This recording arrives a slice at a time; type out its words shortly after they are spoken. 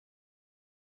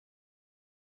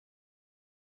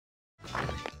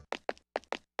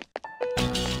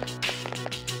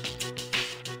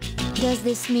Does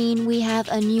this mean we have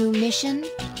a new mission?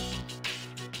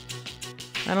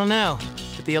 I don't know,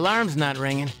 but the alarm's not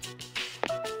ringing.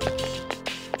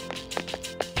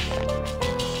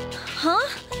 Huh?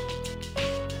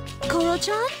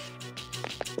 Koro-chan?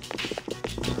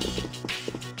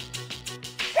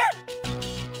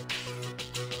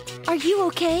 Are you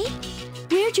okay?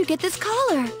 Where'd you get this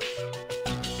collar?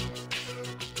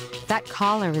 That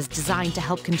collar is designed to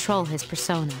help control his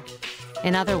persona.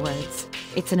 In other words,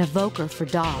 it's an evoker for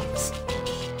dogs.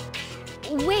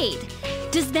 Wait,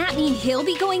 does that mean he'll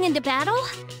be going into battle?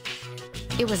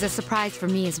 It was a surprise for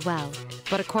me as well,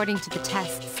 but according to the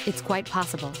tests, it's quite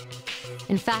possible.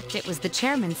 In fact, it was the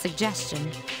chairman's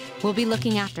suggestion. We'll be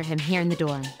looking after him here in the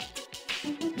dorm.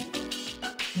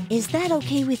 Is that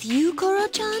okay with you,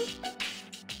 Koro-chan?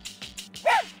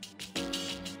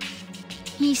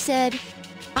 He said,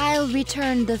 I'll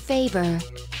return the favor.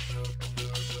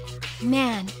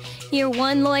 Man, you're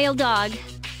one loyal dog.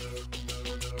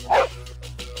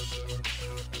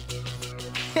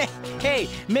 Hey,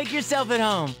 make yourself at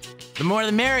home. The more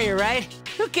the merrier, right?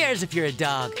 Who cares if you're a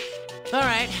dog? All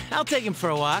right, I'll take him for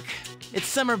a walk. It's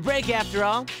summer break after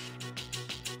all.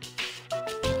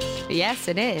 Yes,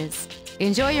 it is.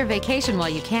 Enjoy your vacation while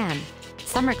you can.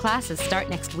 Summer classes start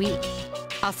next week.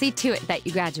 I'll see to it that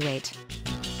you graduate.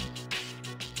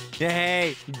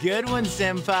 Hey, good one,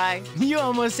 Senpai. You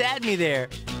almost had me there.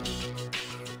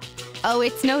 Oh,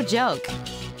 it's no joke.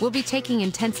 We'll be taking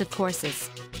intensive courses.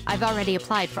 I've already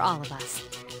applied for all of us.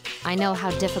 I know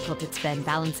how difficult it's been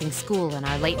balancing school and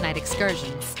our late-night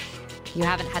excursions. You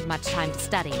haven't had much time to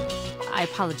study. I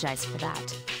apologize for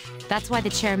that. That's why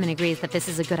the chairman agrees that this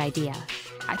is a good idea.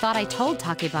 I thought I told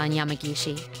Takeba and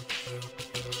Yamagishi.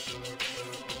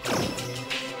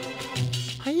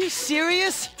 Are you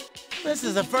serious? This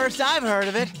is the first I've heard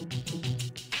of it.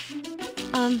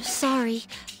 Sorry.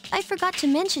 I forgot to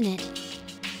mention it.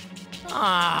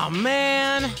 Aw,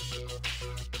 man.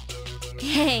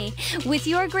 Hey, with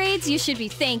your grades, you should be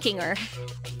thanking her.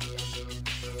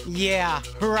 Yeah,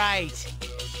 right.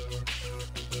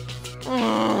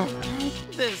 Ugh,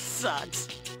 this sucks.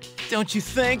 Don't you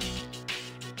think?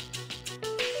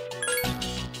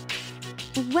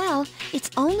 Well, it's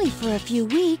only for a few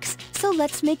weeks, so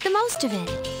let's make the most of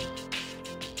it.